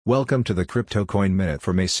Welcome to the Crypto Coin Minute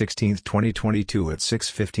for May 16, 2022 at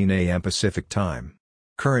 6:15 a.m. Pacific Time.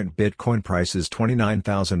 Current Bitcoin price is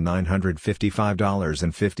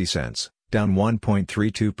 $29,955.50, down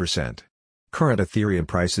 1.32%. Current Ethereum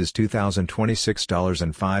price is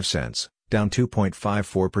 $2,026.05, down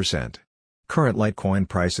 2.54%. Current Litecoin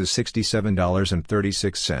price is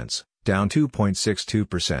 $67.36, down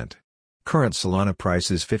 2.62%. Current Solana price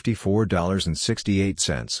is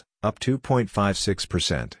 $54.68, up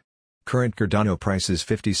 2.56%. Current Cardano price is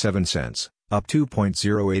 57 cents, up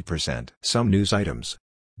 2.08%. Some news items.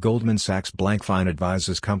 Goldman Sachs Blankfein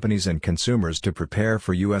advises companies and consumers to prepare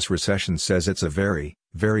for U.S. recession, says it's a very,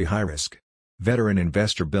 very high risk. Veteran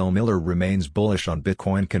investor Bill Miller remains bullish on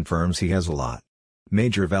Bitcoin, confirms he has a lot.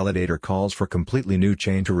 Major validator calls for completely new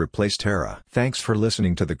chain to replace Terra. Thanks for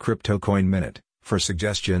listening to the Crypto Coin Minute. For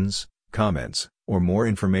suggestions, comments, or more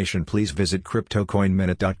information, please visit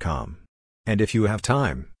CryptoCoinMinute.com. And if you have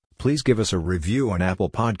time, please give us a review on Apple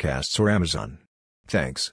Podcasts or Amazon. Thanks.